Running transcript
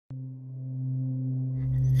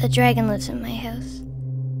A dragon lives in my house.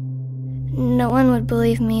 No one would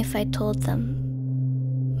believe me if I told them,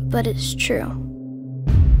 but it's true.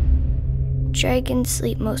 Dragons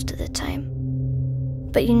sleep most of the time,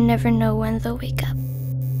 but you never know when they'll wake up.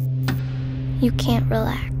 You can't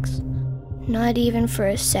relax, not even for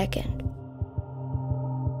a second.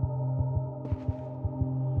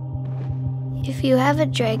 If you have a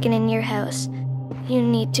dragon in your house, you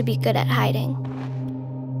need to be good at hiding.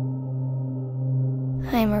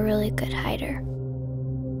 I'm a really good hider.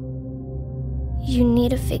 You need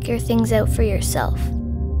to figure things out for yourself,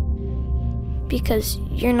 because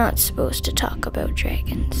you're not supposed to talk about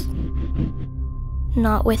dragons.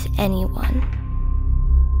 Not with anyone.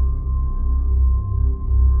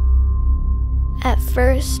 At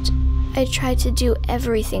first, I tried to do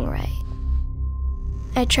everything right.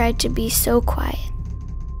 I tried to be so quiet.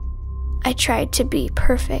 I tried to be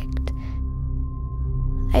perfect.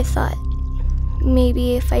 I thought,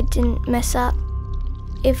 maybe if I didn't mess up,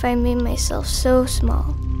 if I made myself so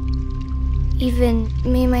small, even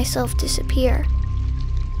made myself disappear,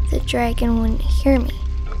 the dragon wouldn't hear me.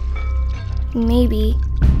 Maybe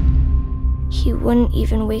he wouldn't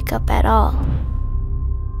even wake up at all.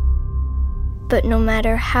 But no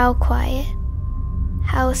matter how quiet,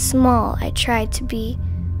 how small I tried to be,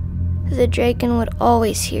 the dragon would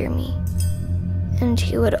always hear me, and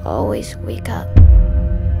he would always wake up.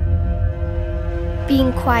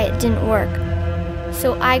 Being quiet didn't work,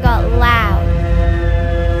 so I got loud,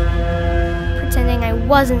 pretending I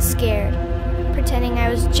wasn't scared, pretending I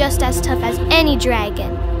was just as tough as any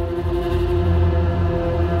dragon.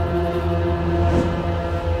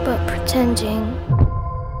 But pretending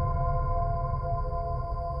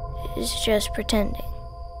is just pretending.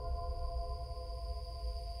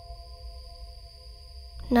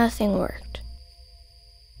 Nothing worked.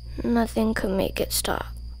 Nothing could make it stop.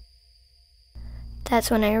 That's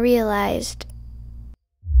when I realized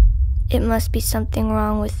it must be something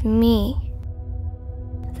wrong with me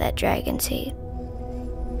that dragons hate.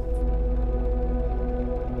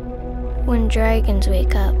 When dragons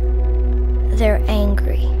wake up, they're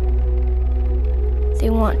angry. They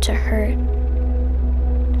want to hurt.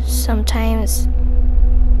 Sometimes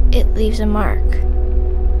it leaves a mark.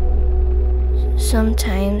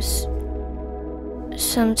 Sometimes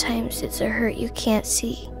it's a hurt you can't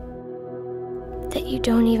see, that you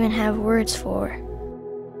don't even have words for.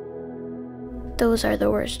 Those are the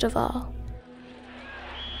worst of all.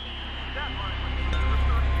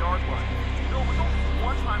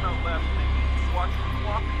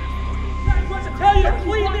 What's to tell you to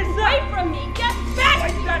clean this Away up? from me! Get back!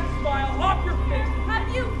 Wipe that smile off your face. Have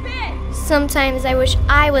you been? Sometimes I wish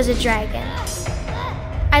I was a dragon.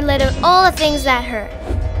 I'd let out all the things that hurt,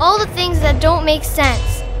 all the things that don't make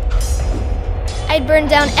sense. I'd burn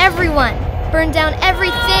down everyone, burn down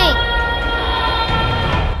everything.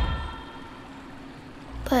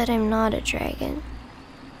 But I'm not a dragon.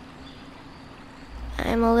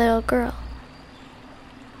 I'm a little girl.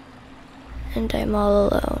 And I'm all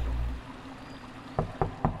alone.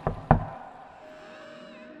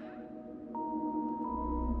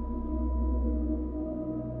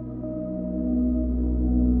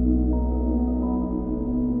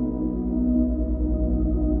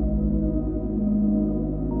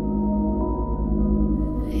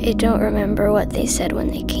 I don't remember what they said when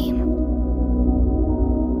they came.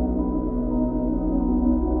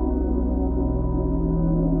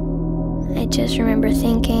 I just remember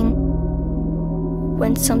thinking,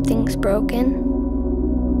 when something's broken,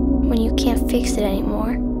 when you can't fix it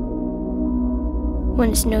anymore, when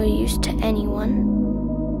it's no use to anyone,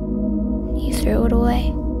 you throw it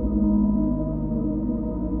away.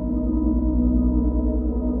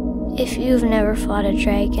 If you've never fought a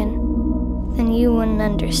dragon, then you wouldn't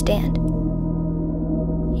understand.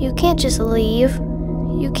 You can't just leave.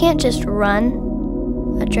 You can't just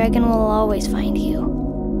run. A dragon will always find you.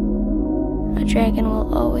 A dragon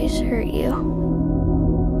will always hurt you.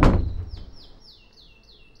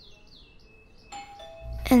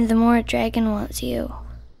 And the more a dragon wants you,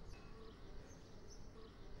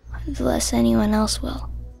 the less anyone else will.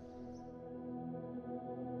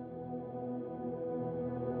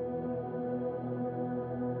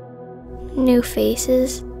 New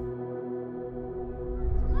faces,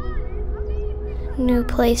 new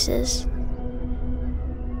places,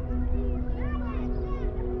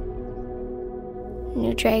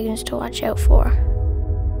 new dragons to watch out for.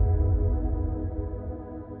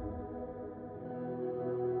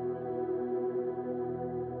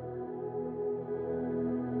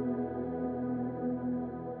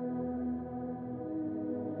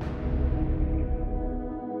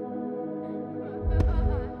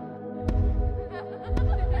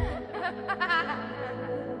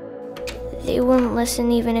 They wouldn't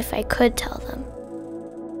listen even if I could tell them.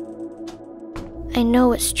 I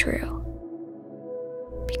know it's true,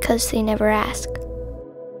 because they never ask.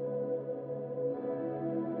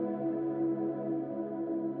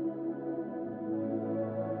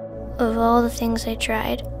 Of all the things I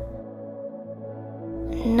tried,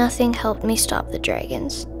 nothing helped me stop the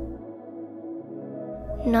dragons.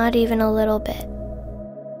 Not even a little bit.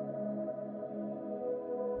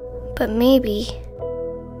 But maybe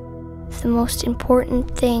the most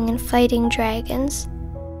important thing in fighting dragons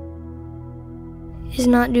is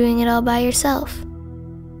not doing it all by yourself.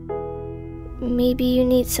 Maybe you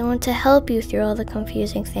need someone to help you through all the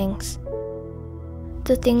confusing things.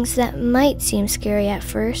 The things that might seem scary at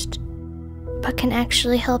first, but can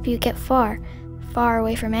actually help you get far, far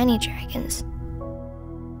away from any dragons.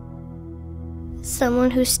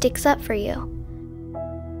 Someone who sticks up for you,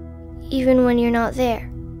 even when you're not there.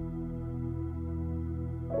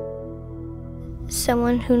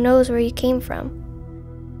 Someone who knows where you came from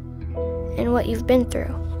and what you've been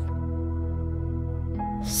through.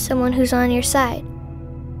 Someone who's on your side,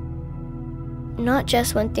 not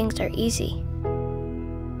just when things are easy,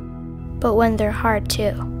 but when they're hard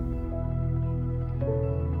too.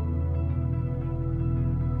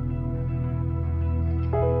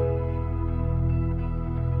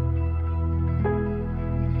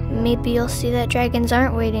 Maybe you'll see that dragons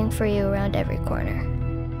aren't waiting for you around every corner.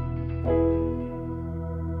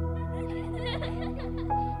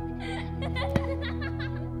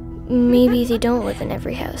 Maybe they don't live in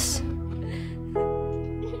every house.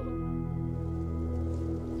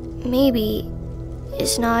 Maybe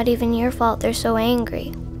it's not even your fault they're so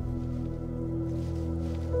angry.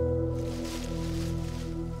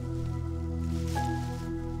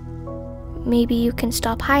 Maybe you can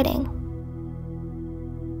stop hiding.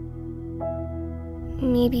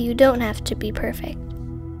 Maybe you don't have to be perfect.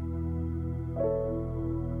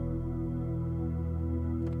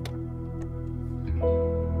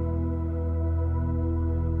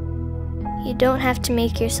 You don't have to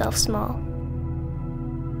make yourself small.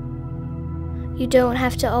 You don't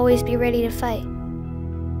have to always be ready to fight.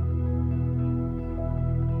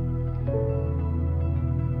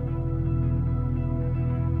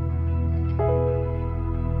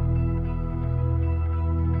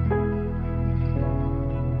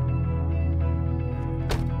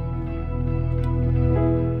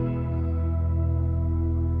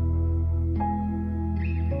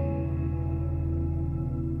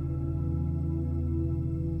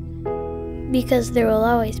 Because there will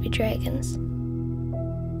always be dragons.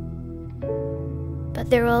 But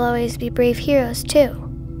there will always be brave heroes too.